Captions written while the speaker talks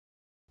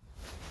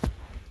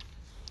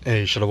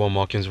Hey, Shalom,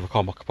 Markins,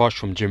 Rakam Makapash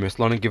from GMS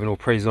London, giving all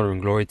praise, honor,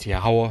 and glory to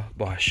Yahweh,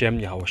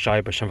 Bahashem, Yahweh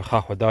Shai, Bashem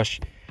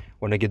V'chachwadash.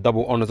 Want to give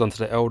double honors unto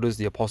the elders,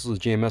 the apostles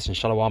of GMS, and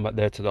Shalom out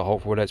there to the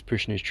hopeful that's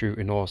preaching is true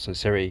in all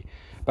sincerity.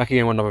 Back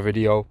again with another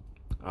video.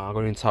 I'm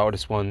going to entitle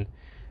this one,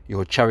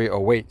 Your Chariot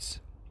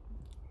Awaits.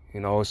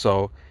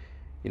 So,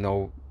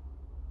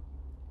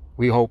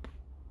 we hope,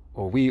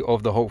 or we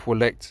of the hopeful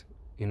elect,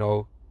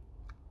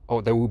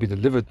 hope that we'll be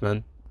delivered,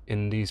 man,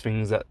 in these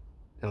things that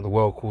the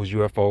world calls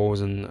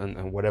UFOs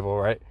and whatever,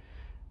 right?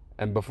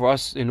 But for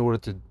us, in order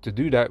to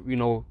do that,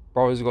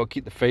 brothers have got to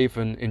keep the faith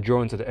and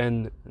endure to the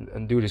end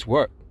and do this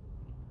work,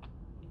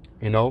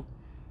 And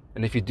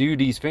if you do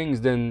these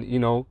things, then,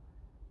 you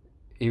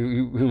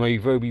may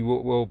very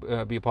well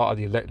be a part of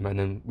the elect, man,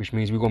 and which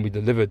means we're going to be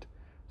delivered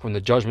from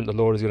the judgment the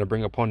Lord is going to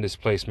bring upon this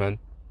place, man.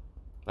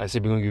 Like I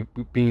said, we're going to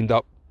get beamed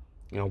up,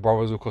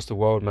 brothers across the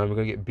world, man. We're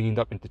going to get beamed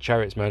up into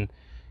chariots, man,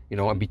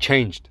 and be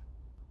changed.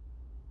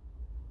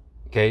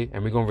 Okay,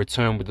 and we're going to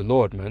return with the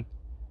Lord, man.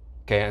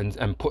 Okay,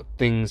 and put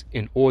things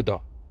in order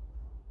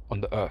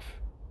on the earth.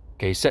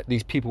 Okay, set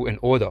these people in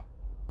order.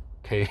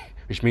 Okay,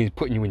 which means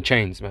putting you in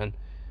chains, man.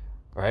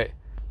 Right,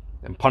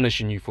 and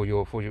punishing you for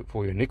your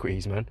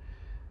iniquities, man.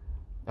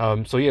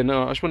 So yeah,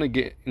 no, I just want to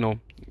get into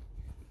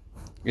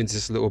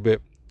this a little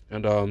bit,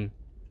 and although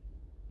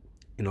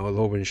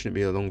it shouldn't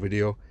be a long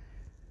video,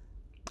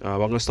 I'm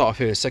going to start off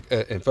here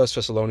in 1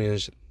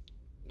 Thessalonians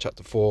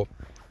chapter 4,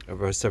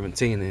 verse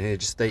 17, and it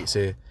just states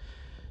here.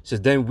 It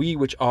says, then we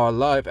which are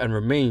alive and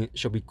remain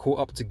shall be caught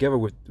up together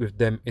with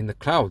them in the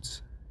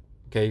clouds.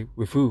 Okay,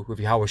 with who? With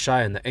Yahweh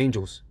Shai and the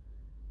angels.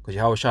 Because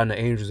Yahweh Shai and the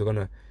angels are going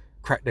to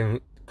crack them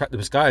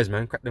skies,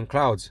 man. Crack them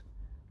clouds.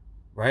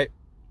 Right?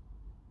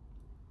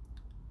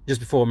 Just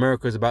before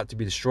America is about to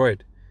be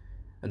destroyed.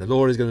 And the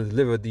Lord is going to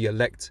deliver the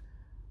elect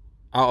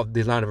out of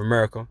the land of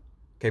America.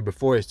 Okay,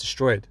 before it's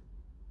destroyed.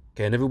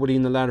 Okay, and everybody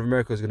in the land of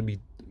America is going to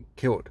be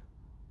killed.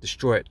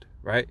 Destroyed.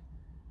 Right?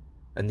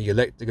 And the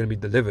elect are going to be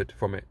delivered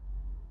from it.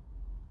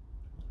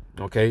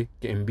 Okay,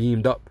 getting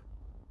beamed up,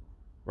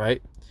 right?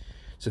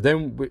 So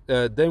then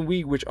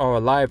we which are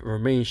alive and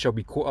remain shall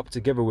be caught up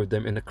together with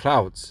them in the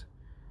clouds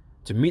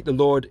to meet the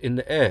Lord in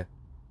the air.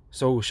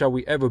 So shall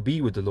we ever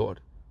be with the Lord.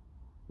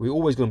 We're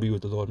always going to be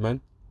with the Lord, man.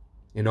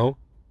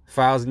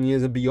 1,000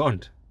 years and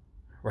beyond,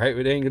 right?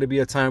 It ain't going to be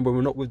a time when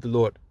we're not with the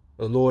Lord.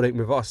 The Lord ain't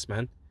with us,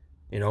 man.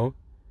 And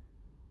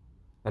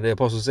the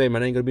apostles say,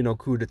 man, ain't going to be no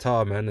coup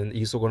d'etat, man, and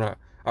he's still going to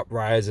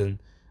uprise and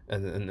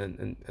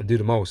do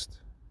the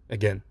most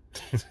again.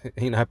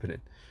 Ain't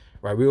happening,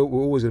 right? We're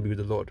always going to be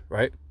with the Lord,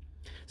 right?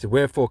 So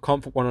wherefore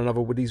comfort one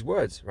another with these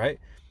words, right?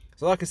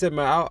 So like I said,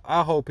 man,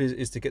 our hope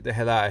is to get the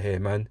hell out of here,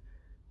 man,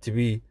 to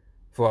be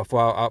for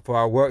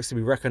our works to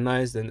be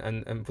recognized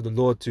and for the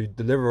Lord to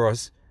deliver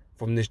us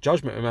from this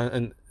judgment,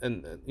 man,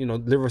 and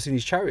deliver us in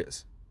these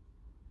chariots.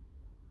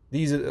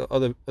 These are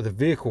the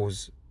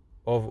vehicles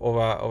of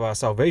our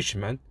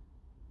salvation, man.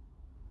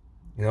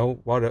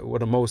 While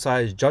the Most High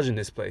is judging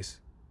this place.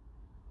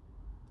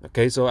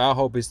 Okay, so our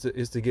hope is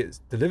to get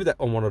delivered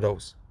on one of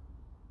those.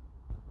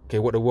 Okay,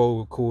 what the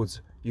world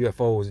calls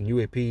UFOs and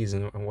UAPs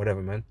and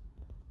whatever, man.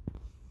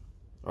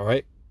 All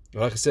right,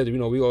 like I said,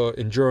 we are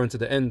enduring to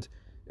the end,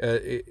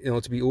 in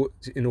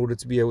order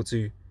to be able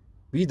to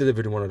be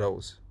delivered in one of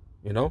those.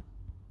 2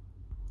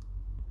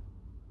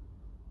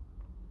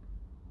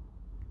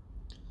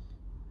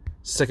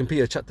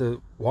 Peter chapter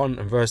 1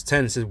 and verse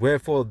 10 says,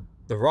 wherefore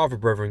the rather,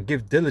 brethren,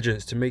 give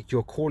diligence to make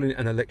your calling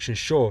and election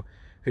sure.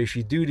 For if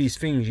you do these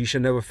things, you shall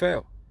never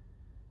fail.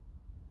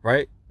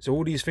 Right? So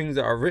all these things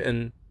that are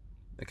written,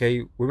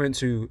 okay, we're meant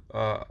to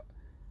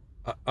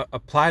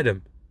apply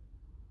them,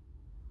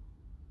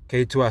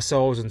 okay, to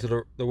ourselves and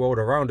to the world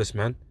around us,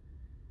 man.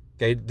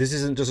 Okay, this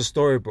isn't just a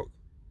storybook,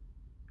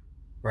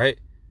 right?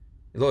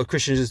 A lot of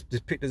Christians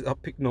just pick this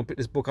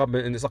book up,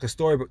 and it's like a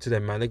storybook to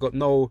them, man. They got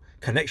no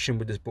connection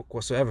with this book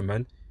whatsoever,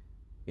 man.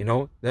 They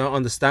don't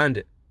understand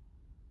it.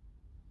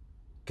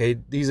 Okay,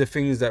 these are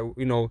things that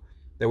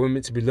that we're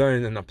meant to be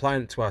learning and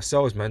applying it to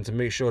ourselves, man, to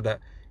make sure that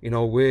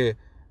we're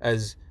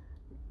as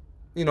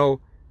I don't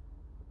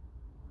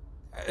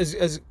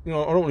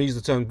want to use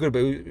the term good,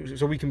 but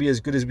so we can be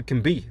as good as we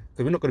can be,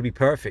 because we're not going to be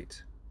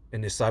perfect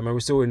in this side, man. We're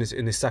still in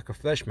this sack of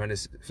flesh, man,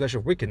 this flesh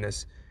of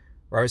wickedness,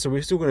 right? So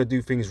we're still going to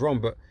do things wrong,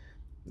 but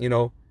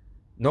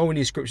knowing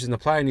these scriptures and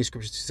applying these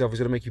scriptures to yourself is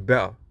going to make you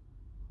better.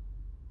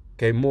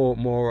 Okay,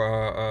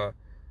 more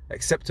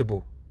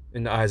acceptable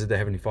in the eyes of the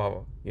Heavenly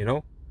Father,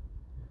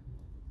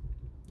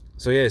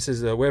 So yeah, it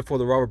says, wherefore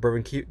the rather,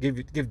 brethren,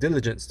 give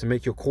diligence to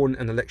make your calling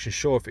and election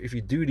sure. For if you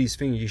do these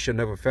things, you shall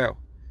never fail.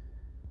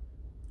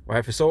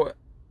 Right? So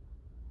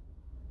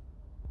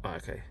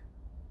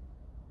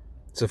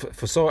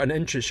for so an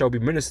entrance shall be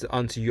ministered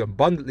unto you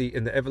abundantly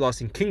in the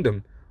everlasting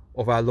kingdom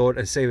of our Lord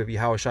and Savior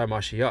Yahweh Shai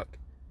Mashiach.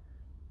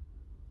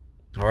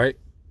 All right.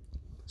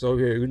 So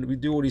here we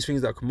do all these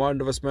things that are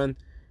commanded of us, man.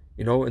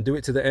 And do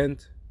it to the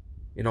end.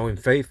 In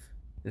faith,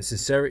 in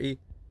sincerity.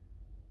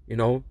 We're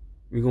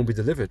gonna be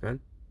delivered,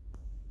 man.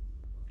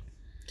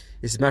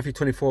 This is Matthew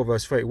 24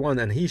 verse 31.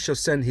 And he shall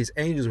send his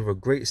angels with a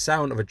great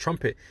sound of a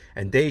trumpet,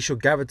 and they shall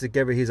gather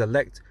together his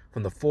elect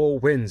from the four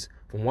winds,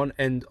 from one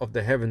end of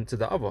the heaven to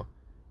the other.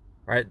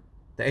 Right?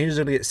 The angels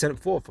are going to get sent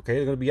forth, okay?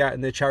 They're going to be out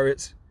in their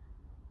chariots,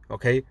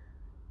 okay?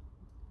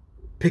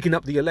 Picking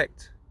up the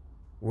elect,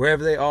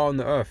 wherever they are on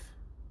the earth.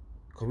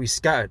 Because we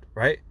scattered,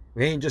 right?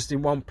 We ain't just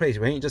in one place.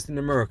 We ain't just in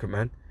America,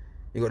 man.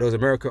 You got those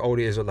American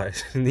oldie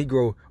Israelites,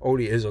 Negro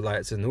oldie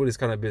Israelites, and all this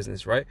kind of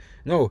business, right?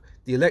 No,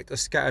 the elect are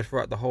scattered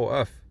throughout the whole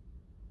earth,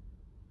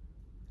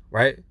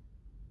 right?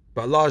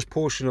 But a large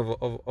portion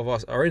of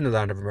us are in the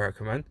land of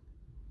America, man.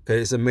 Okay,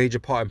 it's a major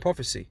part in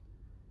prophecy.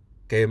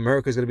 Okay,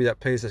 America is going to be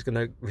that place that's going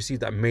to receive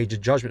that major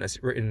judgment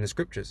that's written in the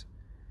scriptures,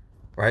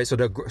 right? So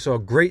a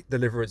great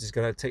deliverance is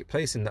going to take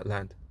place in that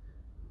land,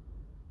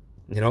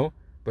 you know.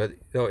 But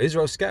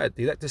Israel's scattered.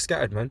 The elect are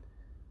scattered, man.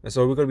 And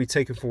so we're going to be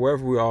taken from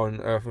wherever we are on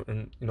earth,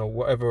 and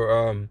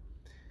whatever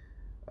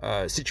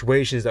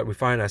situations that we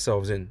find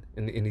ourselves in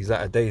these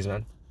latter days,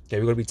 man. Okay,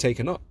 we're going to be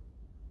taken up.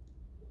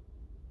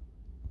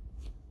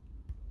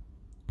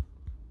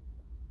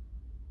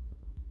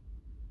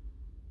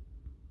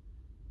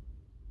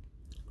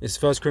 It's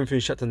 1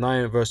 Corinthians chapter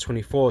 9 verse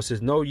 24. It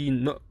says, know ye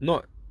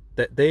not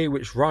that they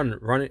which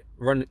know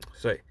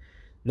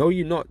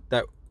ye not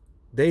that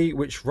they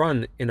which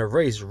run in a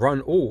race run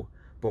all,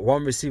 but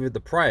one receiveth the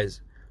prize.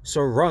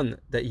 So run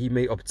that ye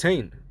may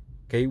obtain.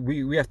 Okay,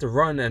 we have to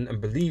run and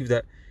believe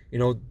that,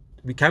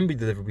 we can be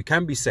delivered, we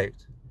can be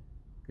saved.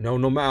 No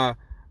matter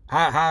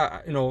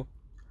how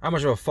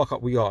much of a fuck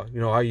up we are,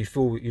 how you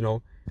feel,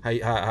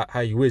 how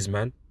you is,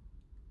 man.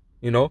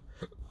 We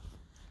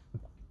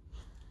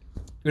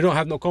don't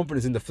have no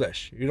confidence in the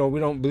flesh. We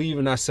don't believe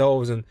in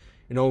ourselves, and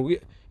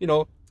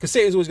because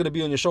Satan's always gonna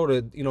be on your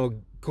shoulder,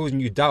 causing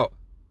you doubt.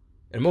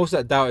 And most of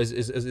that doubt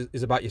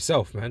is about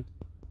yourself, man.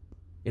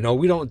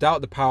 We don't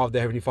doubt the power of the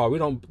Heavenly Father. We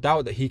don't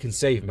doubt that He can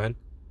save, man.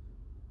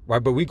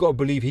 Right? But we got to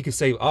believe He can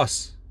save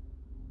us,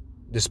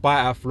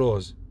 despite our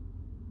flaws.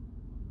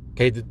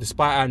 Okay,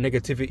 despite our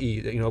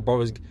negativity that,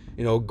 brothers,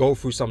 go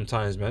through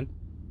sometimes, man.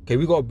 Okay,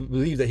 we got to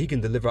believe that He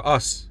can deliver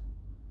us.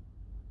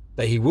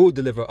 That He will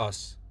deliver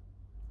us,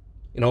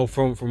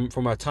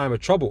 from our time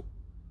of trouble.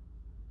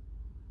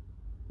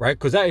 Right?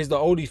 Because that is the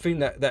only thing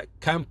that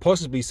can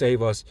possibly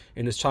save us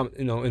in this time,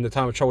 in the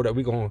time of trouble that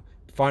we're going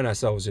to find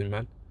ourselves in,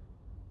 man.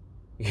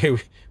 Okay,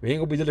 we ain't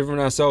gonna be delivering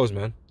ourselves,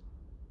 man.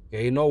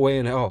 Okay, no way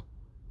in hell.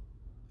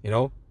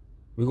 We're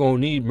gonna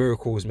need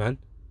miracles, man.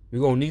 We're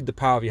gonna need the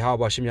power of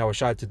Yahweh Hashem Yahweh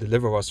Shai to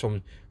deliver us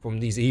from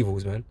these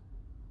evils, man.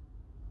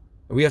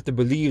 And we have to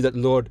believe that the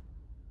Lord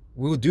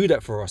will do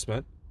that for us,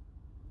 man.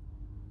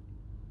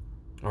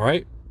 All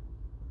right.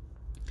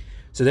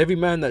 So every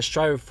man that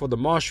striveth for the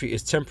mastery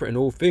is temperate in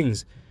all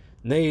things.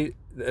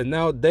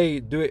 Now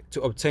they do it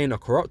to obtain a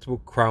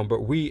corruptible crown,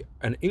 but we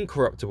an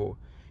incorruptible.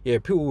 Yeah,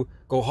 people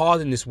go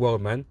hard in this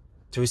world, man,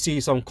 to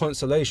receive some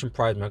consolation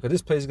prize, man, because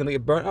this place is going to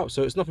get burnt out.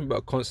 So it's nothing but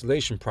a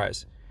consolation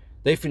prize.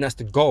 They think that's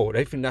the goal.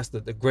 They think that's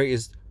the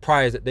greatest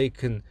prize that they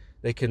can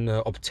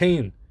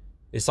obtain,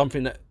 is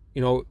something that,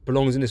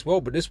 belongs in this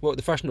world. But this world,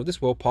 the fashion of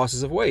this world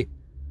passes away.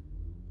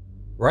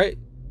 Right?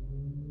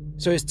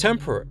 So it's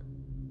temperate.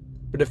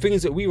 But the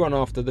things that we run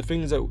after, the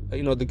things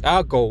that,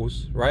 our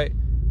goals, right?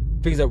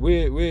 Things that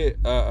we're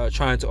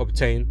trying to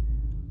obtain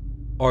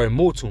are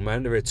immortal,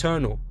 man. They're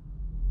eternal.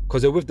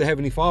 Because they're with the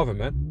Heavenly Father,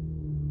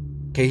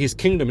 man. Okay, His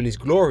kingdom and His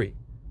glory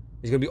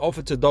is going to be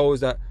offered to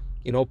those that,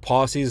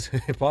 passes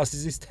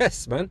his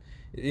tests, man.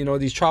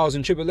 These trials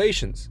and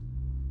tribulations.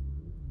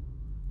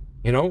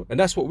 And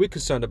that's what we're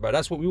concerned about.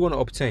 That's what we want to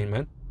obtain,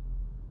 man.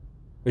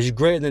 Which is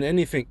greater than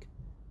anything,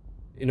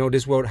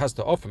 this world has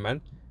to offer,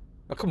 man.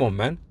 Now, come on,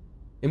 man.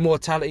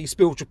 Immortality,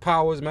 spiritual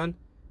powers, man.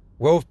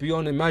 Wealth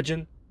beyond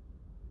imagine.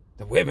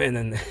 The women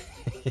and...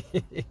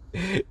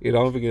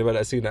 I'm thinking about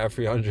that scene at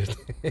 300.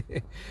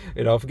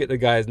 I forget the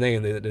guy's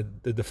name,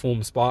 the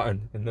deformed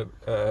Spartan, and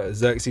the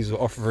Xerxes was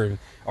offering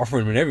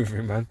him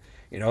everything, man.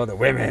 The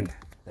women,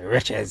 the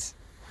riches,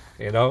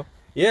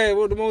 Yeah,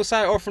 well, the Most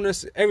High offering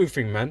us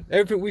everything, man.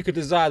 Everything we could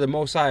desire, the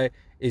Most High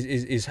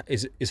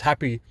is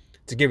happy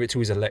to give it to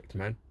His elect,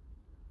 man.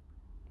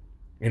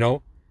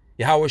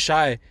 Yahweh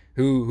Shai,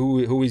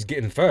 who is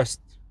getting first,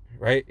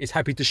 right, is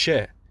happy to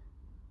share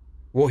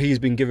what He's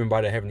been given by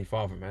the Heavenly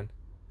Father, man.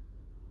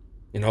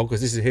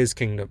 Because this is His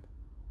kingdom.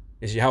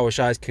 It's Yahweh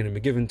Shai's kingdom,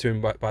 given to Him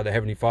by the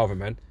Heavenly Father,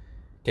 man.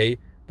 Okay?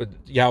 But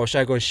Yahweh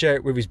Shai going to share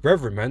it with His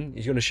brethren, man.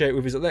 He's going to share it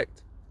with His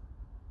elect.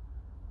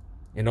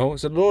 So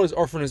the Lord is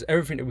offering us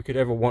everything that we could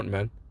ever want,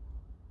 man.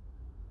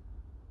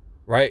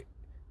 Right?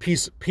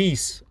 Peace.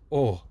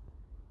 Oh,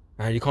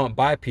 man, you can't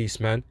buy peace,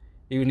 man.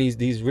 Even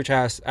these rich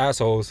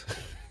assholes,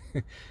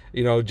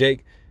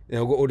 Jake,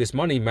 got all this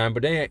money, man,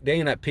 but they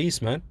ain't at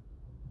peace, man.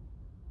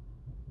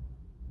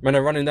 Man,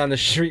 they're running down the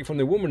street from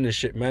the woman and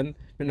shit, man.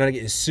 Man, they're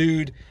getting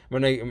sued.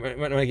 Man,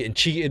 they're getting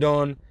cheated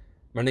on.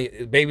 Man,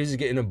 babies are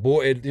getting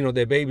aborted.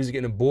 Their babies are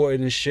getting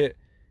aborted and shit.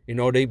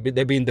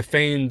 They're being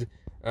defamed,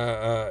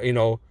 by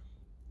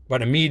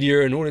the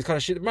media and all this kind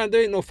of shit. Man,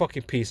 there ain't no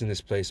fucking peace in this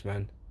place,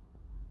 man.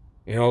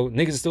 You know,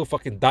 niggas are still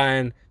fucking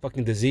dying,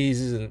 fucking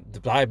diseases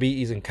and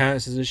diabetes and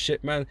cancers and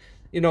shit, man.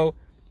 You know,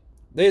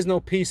 there's no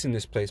peace in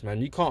this place,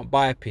 man. You can't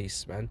buy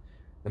peace, man.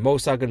 The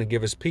Most High gonna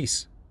give us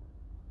peace,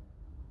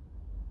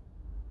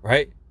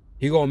 right?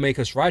 He gonna make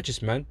us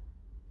righteous, man.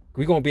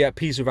 We gonna be at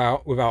peace with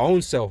our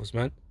own selves,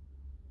 man.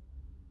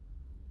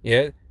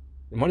 Yeah,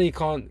 the money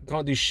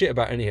can't do shit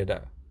about any of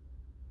that.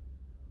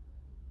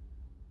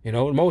 You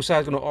know, the Most High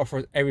is gonna offer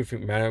us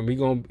everything, man, and we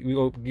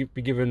gonna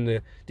be given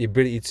the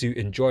ability to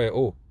enjoy it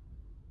all.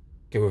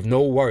 Okay, with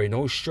no worry,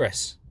 no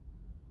stress.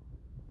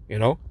 You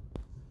know.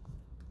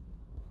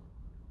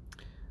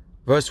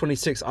 Verse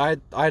 26, I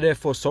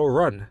therefore so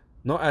run,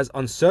 not as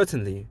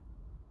uncertainly,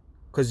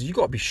 because you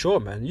gotta be sure,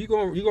 man. You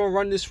gonna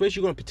run this race.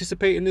 You gonna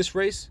participate in this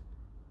race.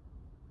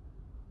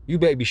 You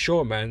better be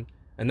sure, man.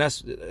 And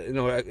that's, you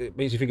know, it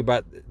makes you think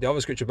about the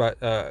other scripture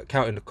about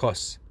counting the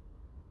costs.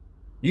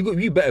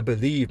 You better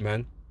believe,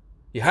 man.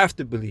 You have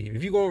to believe.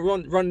 If you're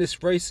gonna run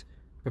this race,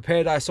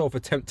 prepare thyself for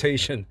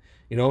temptation.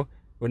 You know,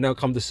 when now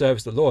come to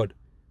service the Lord,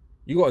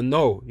 you gotta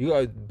know. You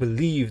gotta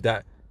believe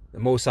that the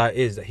Most High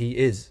is, that He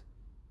is.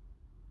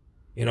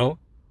 You know,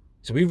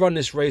 so we run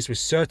this race with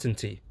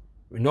certainty.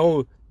 We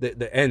know that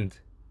the end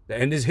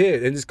is here.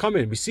 The end is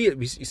coming. We see it.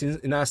 We see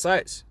it in our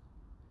sights.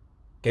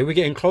 Okay, we're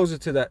getting closer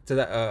to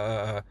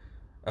that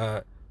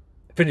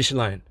finish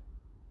line.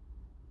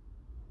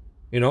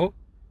 You know,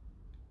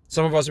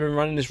 some of us have been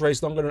running this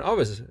race longer than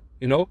others.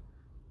 You know,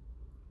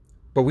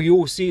 but we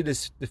all see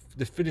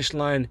the finish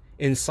line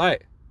in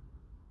sight,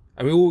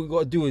 and all we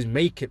gotta do is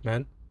make it,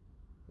 man.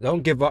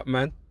 Don't give up,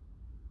 man.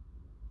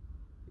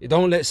 You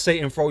don't let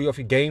Satan throw you off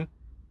your game.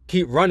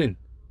 Keep running.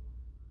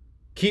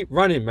 Keep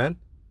running, man.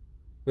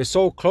 We're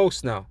so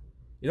close now.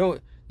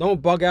 You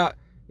don't bug out.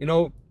 You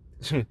know,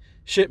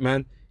 shit,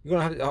 man. You're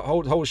gonna have to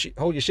hold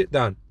your shit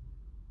down.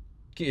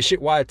 Keep your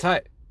shit wide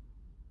tight,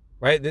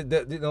 right?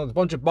 The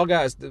bunch of bug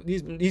outs.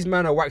 These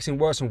men are waxing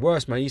worse and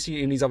worse, man. You see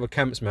it in these other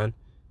camps, man.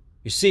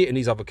 You see it in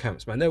these other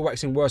camps, man. They're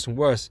waxing worse and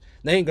worse.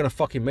 They ain't gonna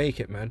fucking make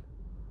it, man.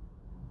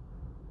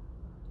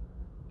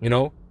 You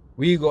know,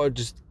 we gotta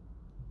just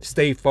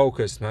stay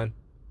focused, man.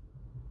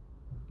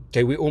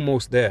 Okay, we're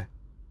almost there.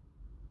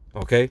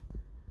 Okay.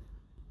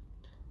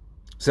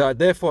 So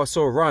therefore,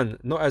 so run,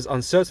 not as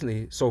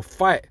uncertainly, so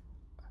fight.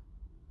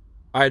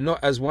 I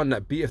not as one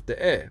that beateth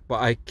the air,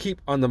 but I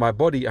keep under my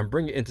body and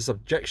bring it into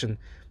subjection,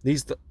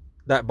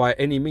 that by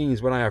any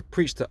means, when I have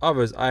preached to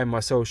others, I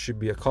myself should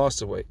be a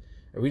castaway.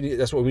 And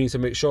that's what we need to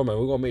make sure, man.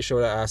 We're gonna make sure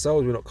that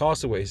ourselves we're not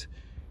castaways.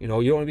 You know,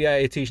 you don't want to be out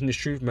here teaching this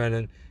truth, man,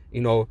 and you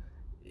know,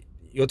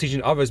 you're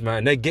teaching others, man,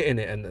 and they're getting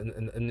it,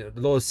 and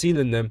the Lord's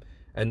sealing them,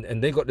 and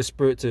they got the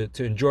spirit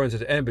to endure into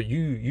the end, but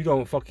you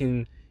don't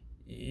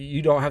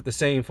have the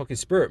same fucking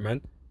spirit,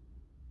 man.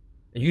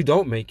 And you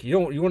don't make it. You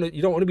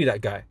don't want to be that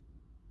guy.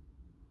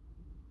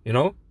 You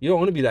know, you don't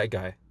want to be that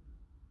guy.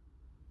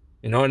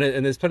 You know, and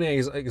there's plenty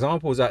of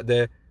examples out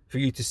there for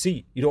you to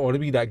see. You don't want to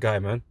be that guy,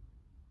 man.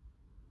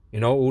 You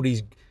know, all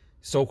these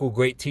so-called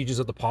great teachers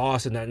of the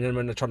past, and then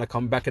when they're trying to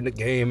come back in the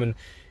game, and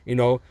you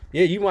know,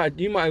 yeah, you might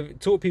have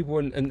taught people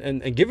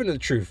and given the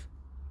truth.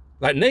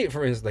 Like Nate,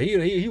 for instance,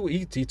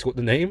 he taught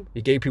the name.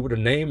 He gave people the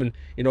name, and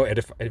you know,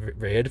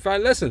 very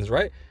edifying lessons,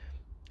 right?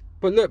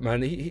 But look,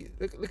 man,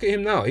 look at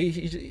him now.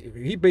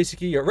 He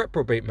basically a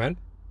reprobate, man,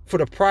 for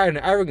the pride and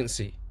the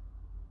arrogancy.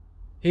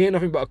 He ain't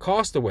nothing but a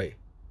castaway.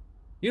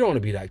 You don't want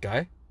to be that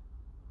guy.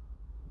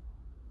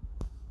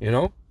 You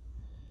know?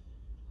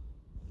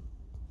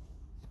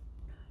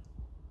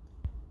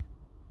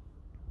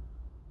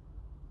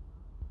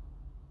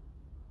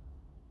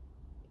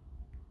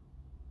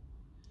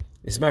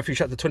 It's Matthew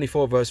chapter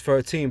 24, verse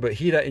 13. But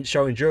he that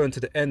shall endure unto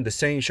the end, the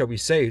same shall be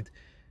saved.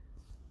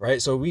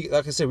 Right? So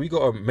like I said, we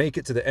got to make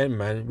it to the end,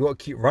 man. We got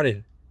to keep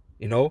running.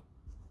 You know?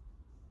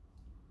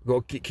 We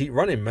got to keep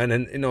running, man.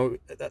 And, you know,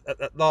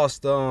 that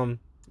last,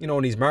 you know,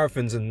 on these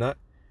marathons and that,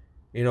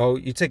 you know,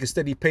 you take a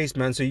steady pace,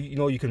 man, so you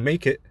know you can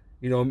make it.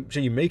 You know, so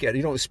you make it.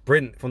 You don't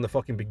sprint from the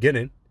fucking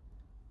beginning,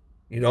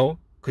 you know,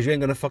 because you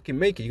ain't gonna fucking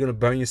make it. You're gonna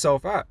burn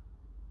yourself out.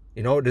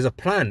 You know, there's a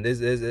plan.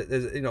 There's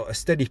you know, a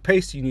steady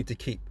pace you need to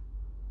keep.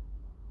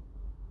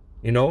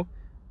 You know,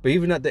 but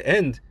even at the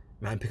end,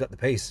 man, pick up the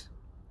pace.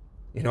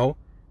 You know,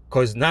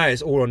 because now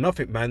it's all or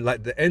nothing, man.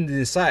 Like the end is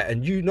in sight,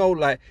 and you know,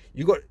 like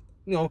you got,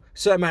 you know,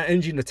 certain amount of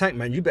energy in the tank,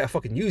 man. You better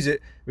fucking use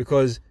it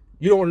because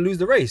you don't want to lose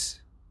the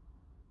race.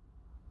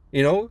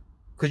 You know,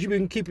 because you've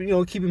been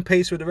keeping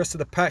pace with the rest of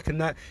the pack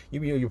and that.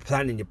 You're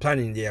planning.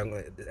 Yeah,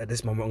 at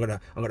this moment,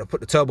 I'm gonna put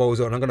the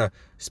turbos on. I'm gonna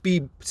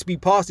speed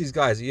past these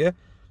guys. Yeah,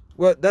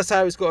 well, that's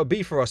how it's got to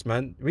be for us,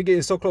 man. We're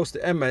getting so close to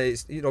the end, man.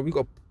 It's, you know, we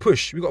got to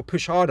push. We got to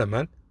push harder,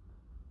 man,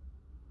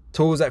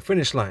 towards that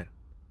finish line.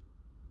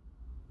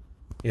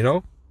 You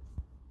know.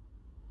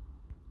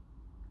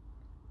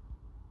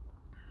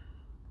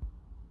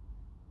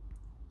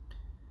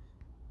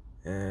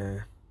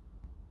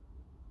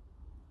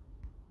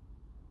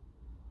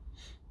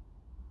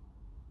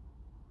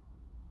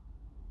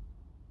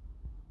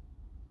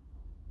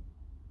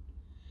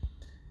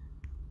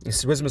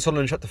 It's Wisdom of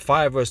Solomon chapter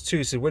 5 verse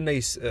 2. So when they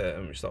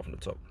let me start from the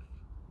top.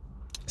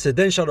 So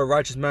then shall the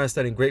righteous man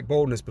stand in great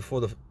boldness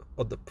before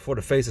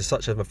the face of such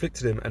as have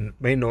afflicted him and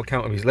made no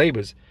account of his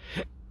labours.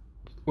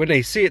 When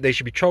they see it, they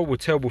shall be troubled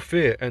with terrible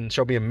fear and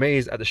shall be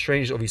amazed at the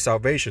strangeness of his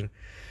salvation.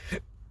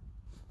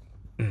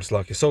 It's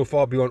like it's so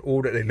far beyond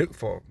all that they look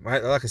for,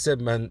 right? Like I said,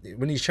 man,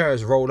 when these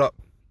chariots rolled up,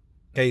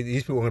 okay,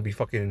 these people are gonna be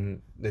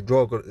fucking the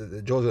jaw's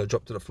gonna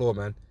drop to the floor,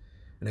 man,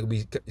 and they're gonna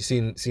be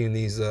seeing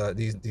these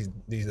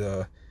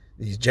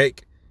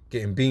Jake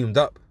getting beamed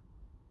up,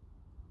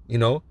 you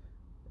know,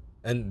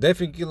 and they're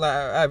thinking like,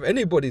 I have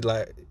anybody,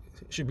 like it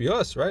should be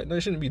us, right? No,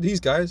 it shouldn't be these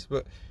guys,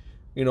 but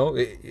you know,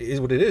 it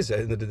is what it is. At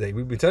the end of the day,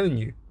 we've been telling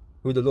you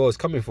who the Lord is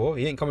coming for.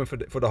 He ain't coming for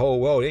the whole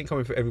world. He ain't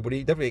coming for everybody.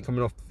 He definitely ain't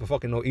coming off for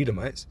fucking no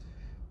Edomites.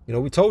 You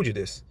know, we told you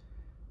this,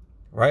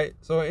 right?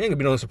 So it ain't gonna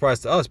be no surprise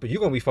to us, but you're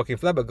gonna be fucking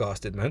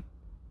flabbergasted, man.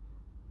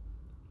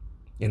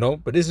 You know,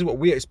 but this is what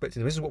we're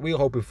expecting. This is what we're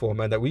hoping for,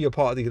 man. That we are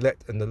part of the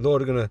elect, and the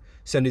Lord are gonna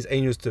send His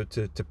angels to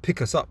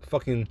pick us up,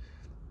 fucking,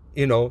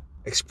 you know,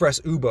 express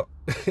Uber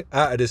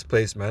out of this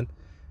place, man.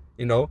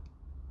 You know,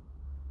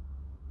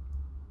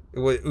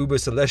 Uber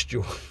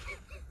Celestial.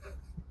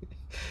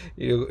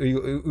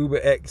 Uber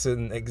X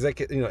and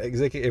executive,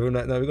 and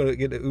that. Now we're gonna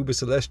get the Uber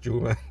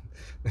Celestial, man.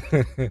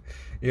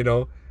 You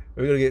know,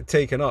 we're gonna get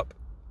taken up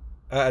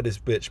out of this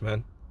bitch,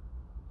 man.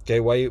 Okay,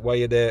 why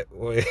you there?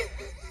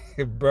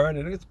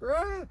 Burning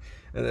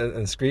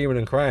and screaming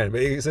and crying.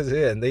 But it says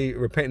here, and they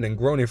repenting and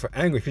groaning for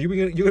anguish.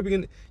 You're gonna be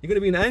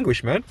in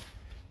anguish, man.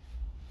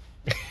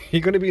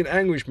 You're gonna be in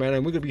anguish, man,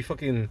 and we're gonna be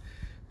fucking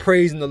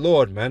praising the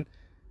Lord, man.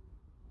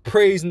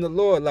 Praising the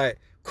Lord, like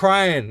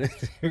crying.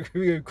 We're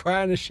gonna be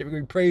crying and shit. We're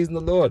gonna be praising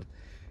the Lord,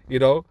 you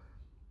know.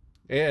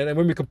 Yeah, and then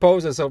when we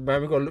compose ourselves,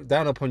 man, we're gonna look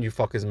down upon you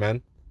fuckers,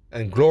 man,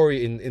 and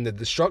glory in the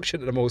destruction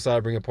that the Most High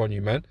bring upon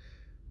you, man.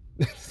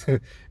 We're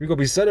gonna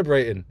be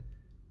celebrating,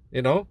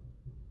 you know.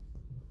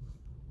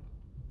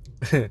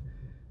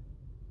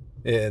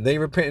 Yeah, they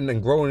repenting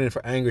and groaning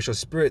for anguish of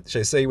spirit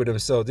shall say with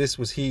themselves, this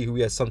was he who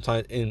we had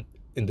sometimes in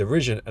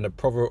derision and a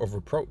proverb of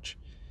reproach.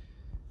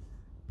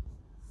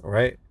 All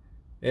right,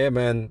 yeah,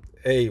 man.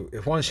 Hey,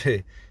 if one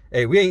say,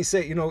 hey, we ain't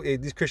say, you know,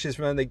 these Christians,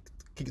 man, they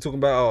keep talking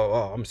about,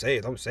 oh, I'm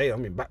saved, I'm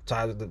being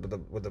baptized with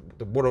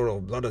the water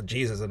or blood of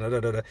Jesus and da, da,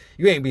 da, da.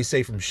 You ain't been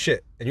saved from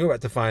shit, and you're about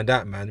to find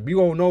out, man. We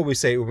gonna know we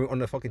saved when we're on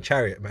the fucking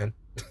chariot, man.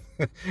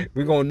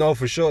 We gonna know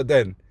for sure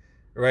then,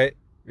 right?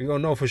 We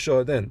gonna know for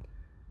sure then.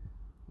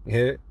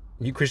 Yeah,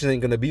 you Christians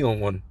ain't gonna be on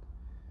one,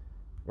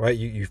 right?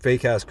 You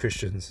fake ass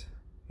Christians,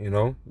 you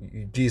know,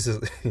 you Jesus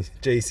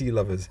JC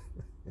lovers.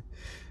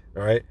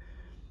 All right.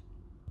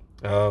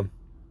 Oh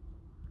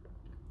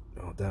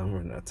damn, we're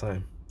running out of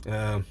time.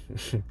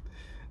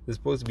 It's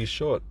supposed to be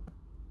short.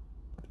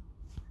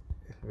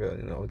 Well,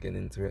 you know, I'll get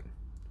into it.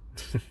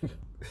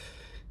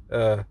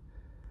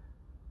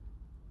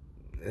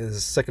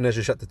 It's 2nd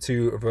Ezra chapter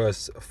 2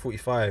 verse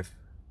 45.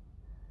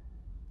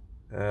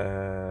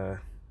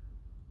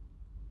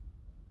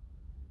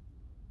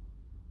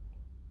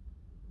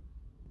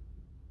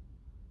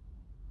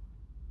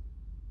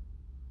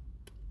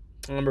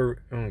 I'm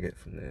gonna get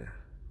from there.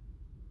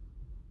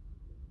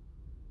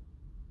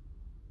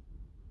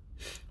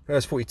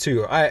 Verse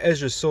 42. I,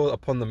 Ezra, saw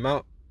upon the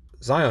Mount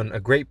Zion a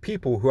great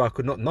people who I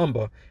could not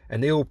number,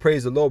 and they all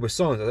praise the Lord with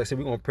songs. As I said,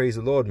 we're gonna praise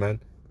the Lord,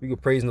 man. We go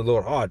praising the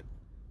Lord hard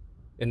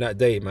in that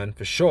day, man,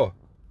 for sure.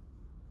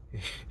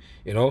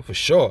 You know, for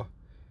sure.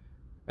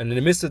 And in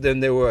the midst of them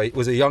there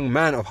was a young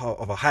man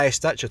of a high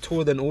stature,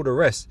 taller than all the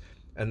rest,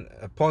 and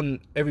upon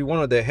every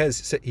one of their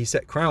heads he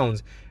set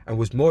crowns, and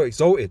was more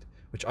exalted,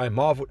 which I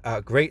marveled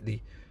at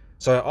greatly.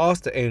 So I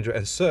asked the angel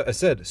and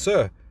said,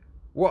 Sir,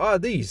 what are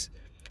these?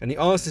 And he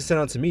answered and said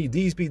unto me,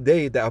 These be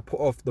they that are put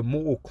off the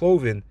mortal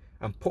clothing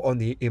and put on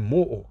the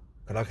immortal.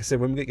 And like I said,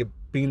 when we get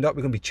beamed up,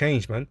 we're going to be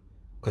changed, man.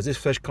 Because this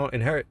flesh can't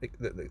inherit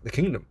the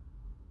kingdom.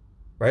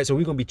 Right? So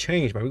we're going to be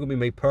changed, man. We're going to be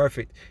made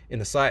perfect in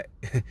the sight,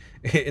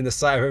 in the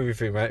sight of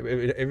everything, right?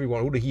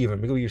 Everyone, all the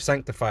heathen. We're going to be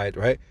sanctified,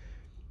 right?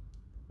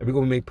 And we're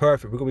going to be made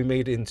perfect. We're going to be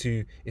made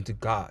into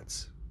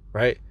gods,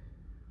 right?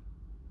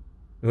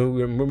 When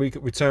we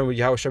return with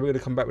Yahweh, we're going to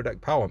come back with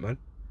that power, man.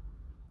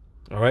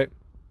 All right?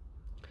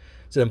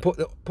 So then put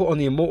on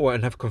the immortal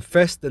and have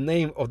confessed the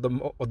name of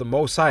the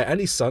Most High and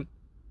His Son,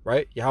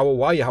 right?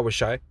 Yahweh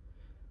Shai.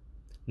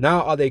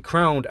 Now are they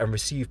crowned and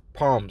receive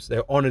palms.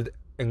 They're honored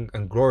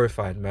and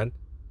glorified, man.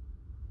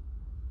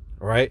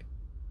 All right?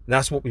 And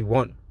that's what we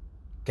want.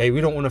 Okay? We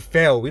don't want to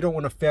fail. We don't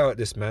want to fail at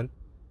this, man.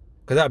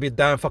 Because that'd be a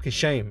damn fucking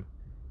shame.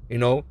 You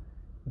know?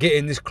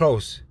 Getting this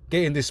close.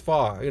 Getting this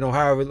far. You know,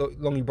 however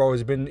long you bro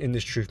has been in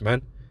this truth,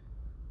 man.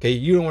 Okay?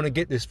 You don't want to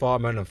get this far,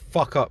 man, and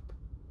fuck up.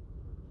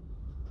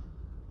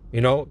 You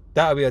know,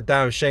 that would be a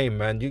damn shame,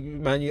 man.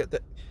 You'd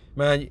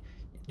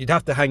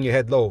have to hang your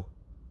head low,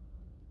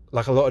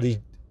 like a lot of these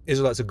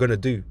Israelites are gonna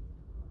do.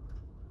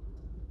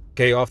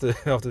 Okay, after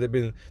they've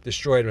been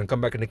destroyed and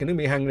come back, and they're gonna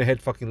be hanging their head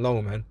fucking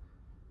low, man.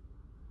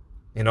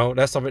 You know,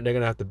 that's something they're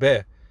gonna have to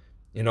bear.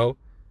 You know,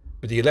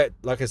 but the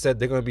elect, like I said,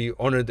 they're gonna be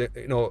honored,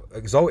 you know,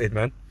 exalted,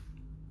 man.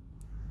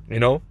 You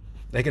know,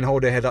 they can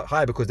hold their head up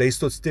high because they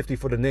stood stiffly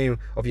for the name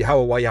of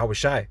Yahweh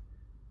Shai.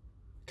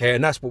 Okay,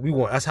 and that's what we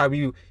want. That's how we,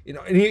 you know,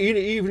 and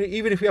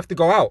even if we have to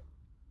go out,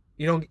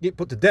 you know, get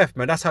put to death,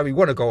 man. That's how we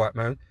want to go out,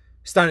 man.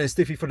 Standing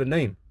stiffy for the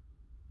name,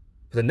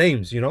 for the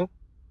names, you know.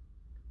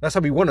 That's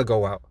how we want to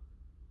go out.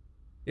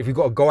 If we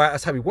got to go out,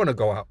 that's how we want to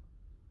go out.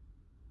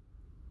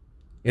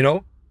 You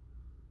know.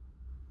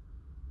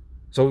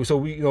 So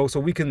we, you know, so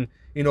we can,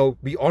 you know,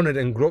 be honored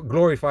and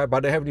glorified by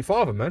the Heavenly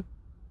Father, man.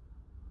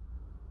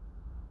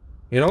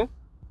 You know.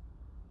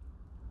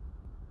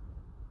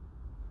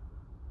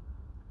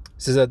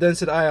 It says, then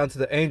said I unto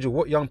the angel,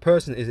 what young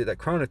person is it that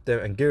crowneth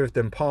them and giveth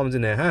them palms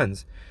in their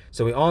hands?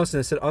 So he answered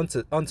and said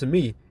unto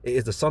me, it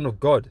is the Son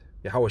of God,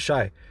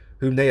 Yahushai,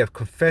 whom they have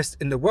confessed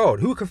in the world.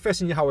 Who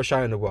confessing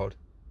Yahushai in the world?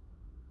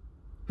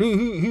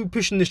 Who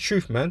pushing this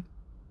truth, man?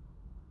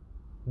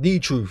 The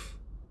truth.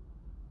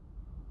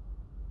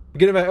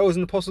 Beginning of our elders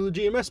and apostles of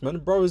GMS, man. The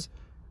brothers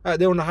out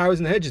there on the highways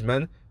and the hedges,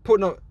 man,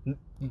 putting up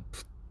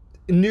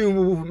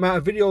innumerable amount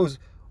of videos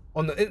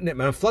on the internet,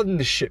 man, flooding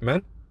this shit,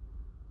 man.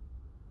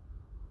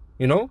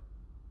 You know?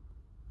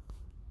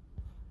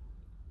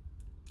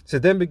 So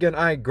then began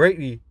I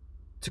greatly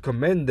to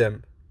commend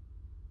them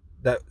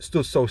that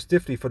stood so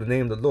stiffly for the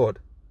name of the Lord.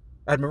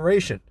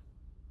 Admiration.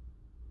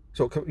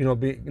 So, you know,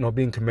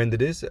 being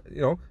commended is,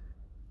 you know,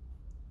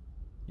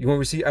 you want to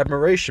receive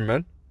admiration,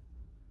 man.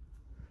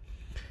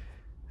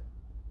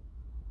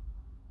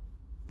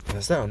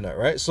 That's that on that,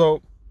 right?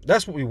 So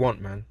that's what we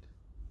want, man.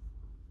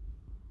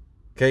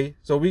 Okay,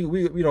 so we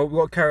you know, we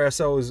got to carry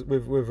ourselves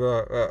with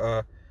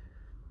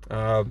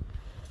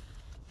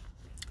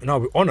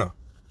honor,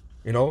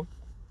 you know,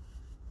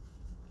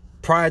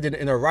 pride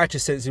in a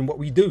righteous sense in what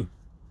we do,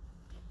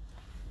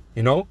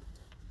 you know,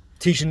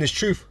 teaching this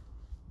truth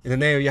in the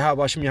name of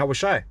Yahweh Hashem Yahweh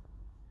Shai,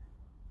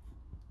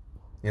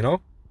 you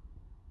know.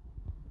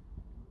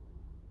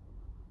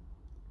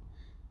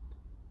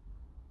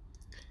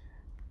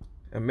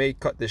 I may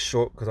cut this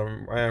short because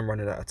I am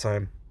running out of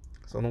time,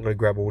 so I'm not going to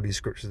grab all these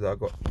scriptures that I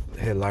got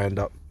here lined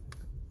up,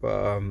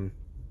 but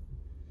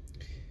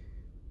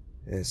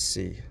let's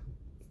see.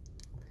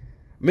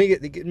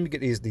 Let me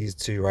get these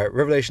two, right?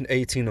 Revelation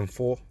 18 and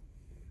 4.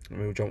 And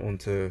we'll jump on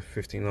to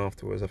 15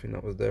 afterwards. I think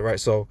that was there, right?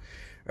 So,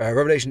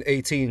 Revelation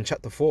 18,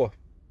 chapter 4.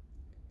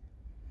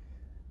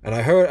 And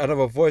I heard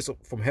another voice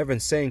from heaven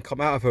saying,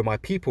 come out of her, my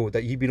people,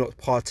 that ye be not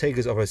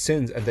partakers of her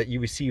sins, and that ye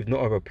receive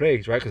not of her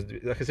plagues, right? Because,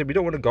 like I said, we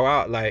don't want to go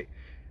out like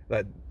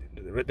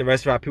the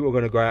rest of our people are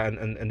going to go out,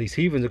 and these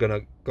heathens are going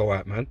to go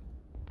out, man.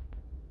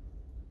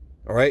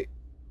 All right?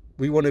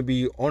 We want to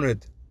be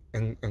honored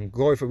and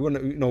glorified. We want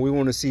to, you know, we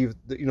want to see,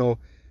 you know,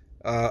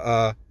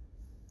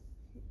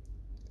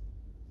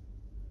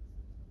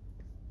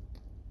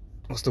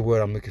 what's the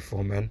word I'm looking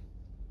for, man?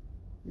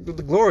 The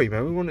glory,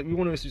 man. We want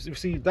to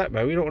receive that,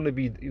 man. We don't want to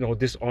be, you know,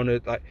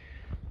 dishonored. Like,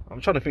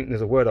 I'm trying to think.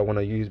 There's a word I want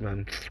to use,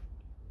 man.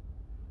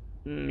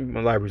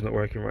 My library's not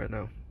working right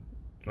now.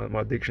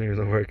 My dictionary is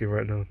not working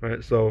right now,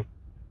 right? So,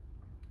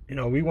 you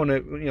know, we want to,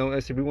 you know,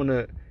 I said we want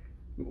to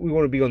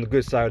be on the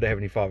good side of the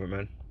Heavenly Father,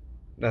 man.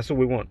 That's what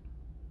we want.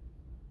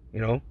 You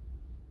know,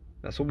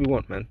 that's what we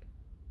want, man.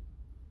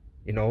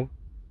 You know,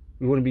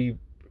 we want to be, you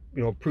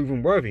know,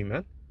 proven worthy,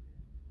 man.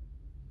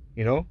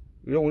 You know,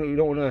 we don't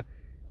want to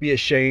be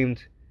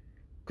ashamed,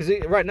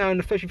 because right now in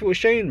the flesh you feel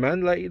ashamed,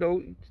 man. Like, you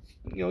know,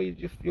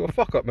 you're a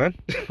fuck up, man.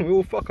 We're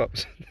all fuck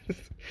ups.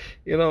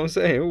 You know what I'm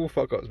saying? We're all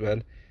fuck ups,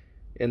 man.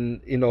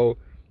 And you know,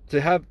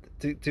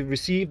 to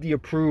receive the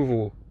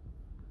approval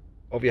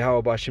of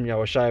Yahweh Bashim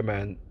Yahweh Shai,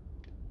 man,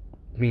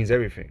 means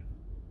everything.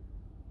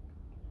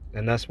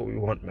 And that's what we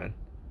want, man.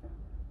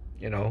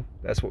 You know,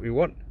 that's what we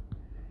want.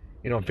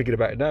 You know, I'm thinking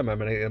about it now, man.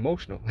 I get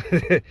emotional.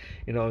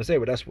 You know what I'm saying?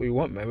 But that's what we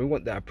want, man. We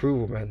want that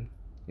approval, man.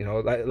 You know,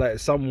 like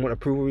someone want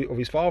approval of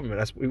his father, man.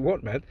 That's what we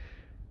want, man.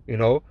 You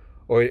know,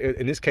 or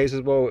in this case as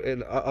well,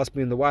 us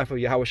being the wife of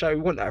Yahweh Shai, we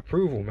want that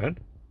approval, man.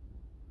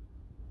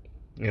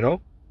 You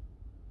know,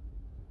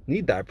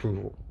 need that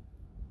approval.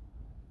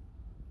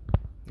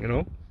 You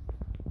know.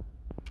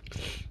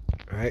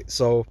 All right,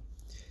 so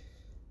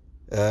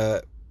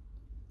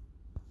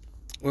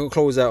we'll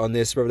close out on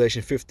this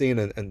Revelation 15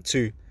 and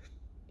 2.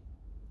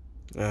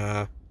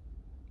 Let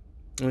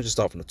me just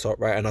start from the top,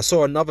 right? And I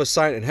saw another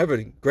sign in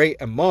heaven, great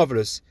and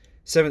marvelous,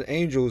 7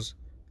 angels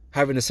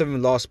having the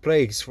 7 last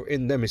plagues, for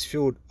in them is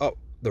filled up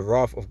the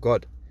wrath of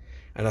God.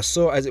 And I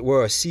saw as it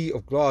were a sea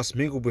of glass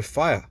mingled with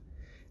fire,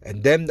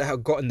 and them that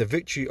had gotten the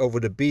victory over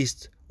the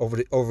beast,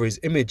 over his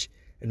image,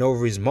 and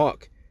over his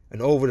mark,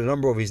 and over the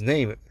number of his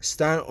name,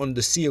 stand on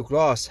the sea of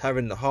glass,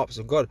 having the harps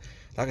of God.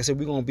 Like I said,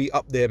 we're going to be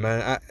up there,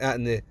 man, out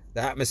in the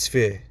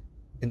atmosphere,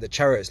 in the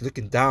chariots,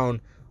 looking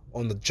down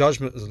on the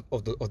judgment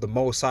of the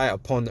Most High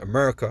upon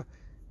America.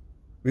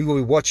 We're going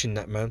to be watching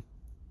that, man.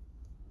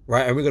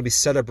 Right? And we're going to be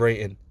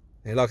celebrating.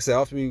 And like I said,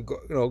 after we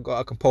got, you know, got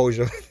our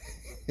composure,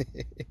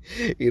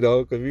 you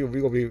know, because we're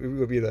going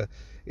to be the,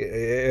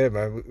 yeah,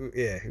 man,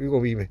 yeah, we're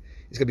going to be,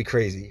 it's going to be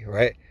crazy,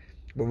 right?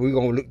 But we're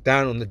going to look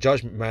down on the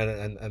judgment, man,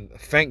 and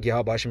thank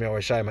Yahweh Hashem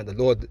Yahweh Shai, man. The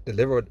Lord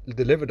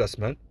delivered us,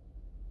 man.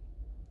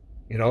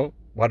 You know,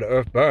 while the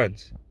earth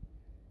burns.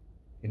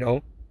 You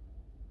know,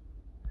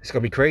 it's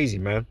going to be crazy,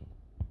 man.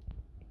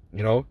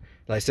 You know,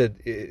 like I said,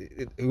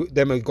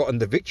 them have gotten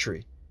the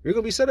victory. You're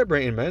gonna be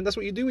celebrating, man. That's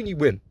what you do when you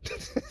win.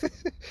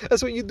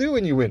 That's what you do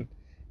when you win.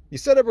 You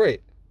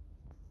celebrate.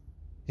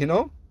 You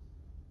know,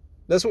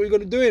 that's what we're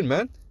gonna do,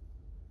 man.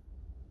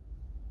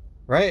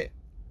 Right?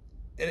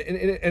 And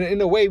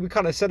in a way, we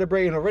kind of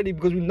celebrating already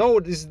because we know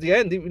this is the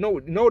end. We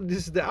know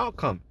this is the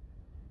outcome.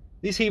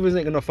 These heathens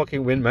ain't gonna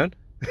fucking win, man.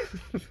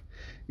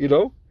 You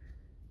know,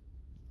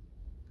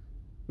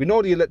 we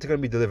know the elect are gonna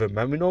be delivered,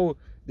 man. We know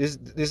this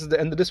is the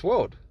end of this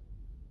world.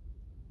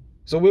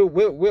 So we're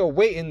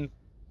waiting.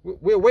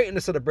 We're waiting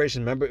the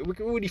celebration, man. But we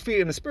can already feel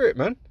it in the spirit,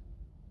 man.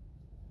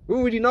 We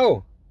already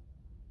know.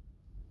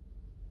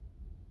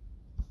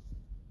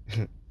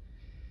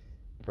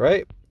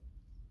 Right?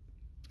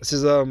 This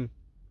is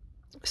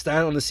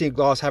stand on the sea of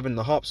glass, having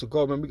the harps of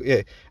God. Remember,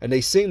 yeah, and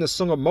they sing the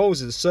song of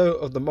Moses, the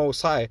servant of the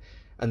Most High,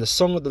 and the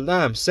song of the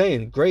Lamb,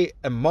 saying, "Great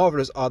and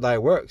marvelous are thy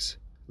works,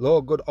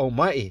 Lord God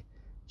Almighty.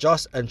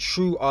 Just and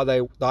true are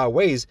thy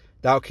ways,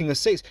 thou King of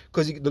Saints."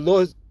 Because the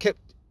Lord kept.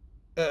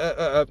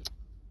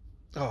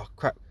 Oh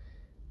crap.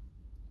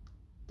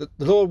 The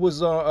Lord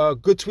was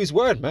good to His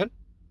word, man.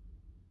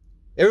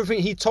 Everything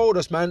He told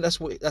us, man. That's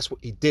what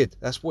He did.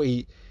 That's what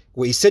He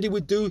said He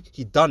would do.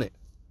 He done it.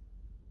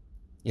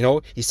 You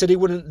know, He said He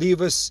wouldn't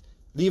leave us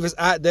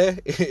out there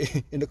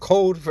in the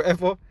cold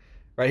forever,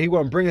 right? He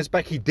wouldn't bring us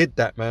back. He did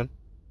that, man.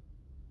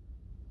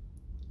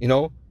 You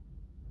know,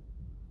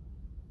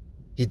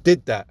 He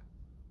did that,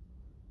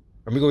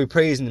 and we're gonna be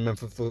praising Him, man,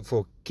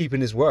 for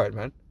keeping His word,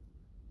 man,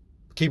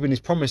 keeping His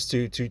promise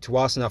to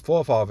us and our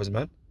forefathers,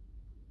 man.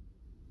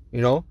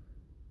 You know,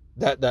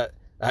 that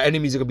our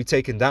enemies are gonna be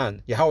taken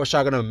down. Yahweh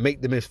Shai gonna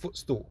make them His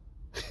footstool.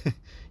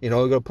 You know,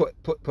 we're gonna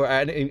put our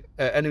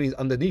enemies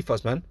underneath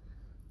us, man.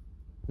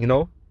 You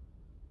know,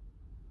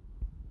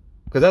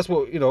 because that's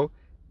what, you know,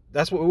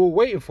 that's what we were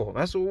waiting for.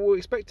 That's what we were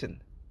expecting.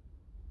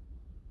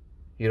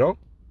 You know,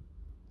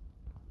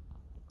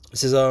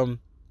 this is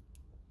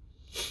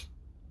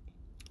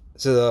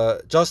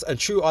just and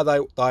true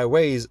are thy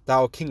ways,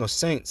 thou King of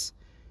Saints.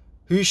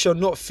 Who shall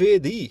not fear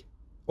thee,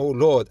 O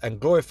Lord, and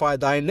glorify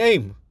thy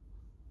name?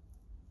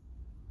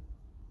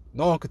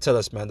 No one could tell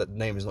us, man, that the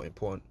name is not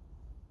important.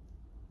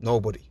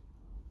 Nobody.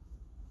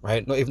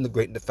 Right? Not even the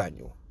great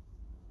Nathaniel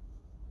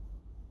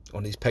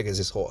on his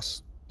Pegasus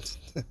horse.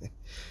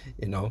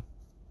 You know,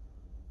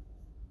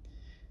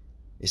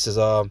 he says,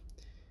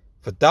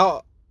 for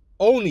thou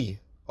only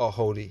art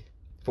holy,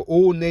 for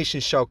all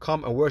nations shall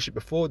come and worship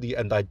before thee,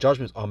 and thy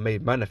judgments are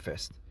made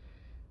manifest.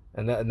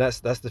 And that's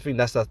the thing.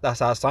 That's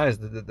our signs.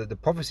 The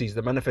prophecies,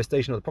 the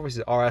manifestation of the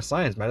prophecies are our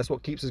signs, man. That's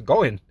what keeps us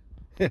going.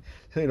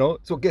 You know,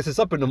 it's what gets us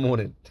up in the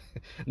morning.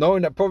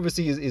 Knowing that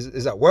prophecy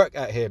is at work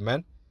out here,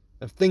 man,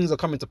 and things are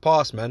coming to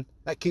pass, man.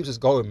 That keeps us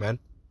going, man.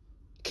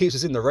 Keeps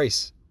us in the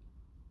race.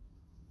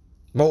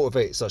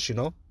 Motivates us, you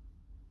know.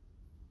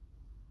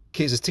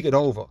 Keeps us ticking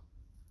over.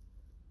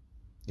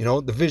 You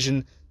know, the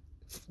vision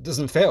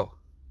doesn't fail.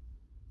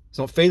 It's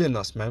not failing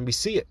us, man. We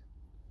see it.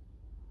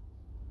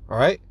 All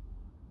right.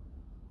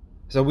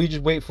 So we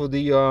just wait for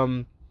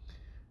the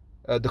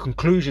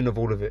conclusion of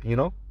all of it, you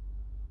know.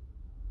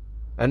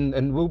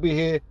 And we'll be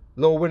here,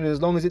 Lord willing,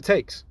 as long as it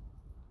takes.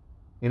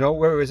 You know,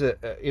 whether it's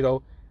you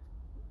know,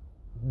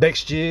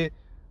 next year,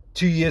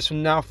 2 years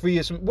from now, 3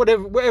 years from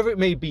whatever it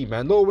may be,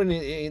 man. Lord willing,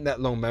 it ain't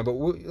that long, man. But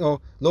you know,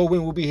 Lord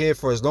willing, we'll be here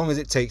for as long as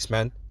it takes,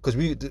 man. Because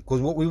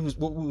what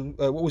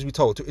was we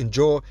told? To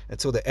endure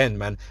until the end,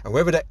 man. And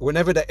whenever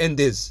that end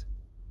is,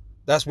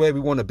 that's where we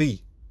want to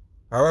be.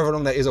 However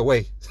long that is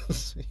away.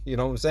 You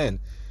know what I'm saying?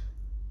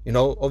 You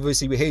know,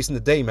 obviously we hasten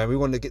the day, man. We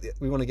want to get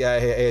out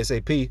of here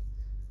ASAP.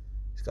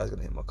 This guy's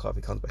gonna hit my car if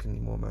he comes back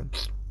anymore, man.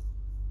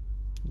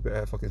 You better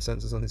have fucking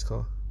sensors on his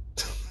car.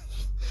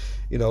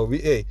 You know,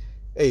 hey,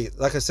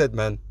 like I said,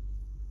 man.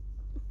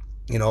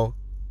 You know,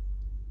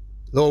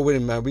 Lord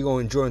willing, man, we gonna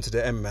endure into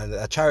the end, man.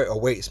 Our chariot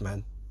awaits,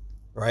 man.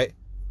 Right?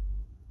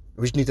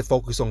 We just need to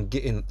focus on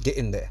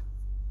getting there.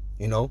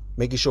 You know,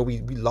 making sure we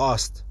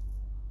last.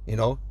 You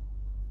know,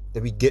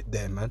 that we get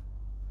there, man.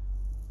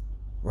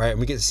 Right?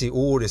 And we get to see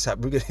all this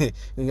happen. We're gonna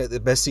get the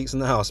best seats in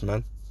the house,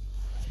 man.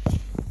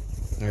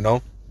 You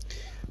know?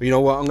 But you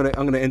know what? I'm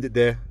gonna end it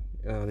there.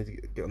 I need to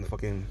get on the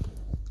fucking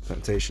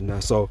plantation now.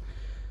 So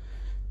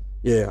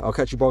yeah, I'll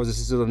catch you brothers and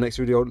sisters on the next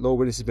video. Lord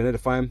willing, this has been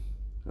edifying.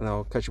 And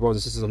I'll catch you brothers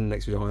and sisters on the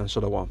next video, man.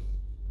 Shalom.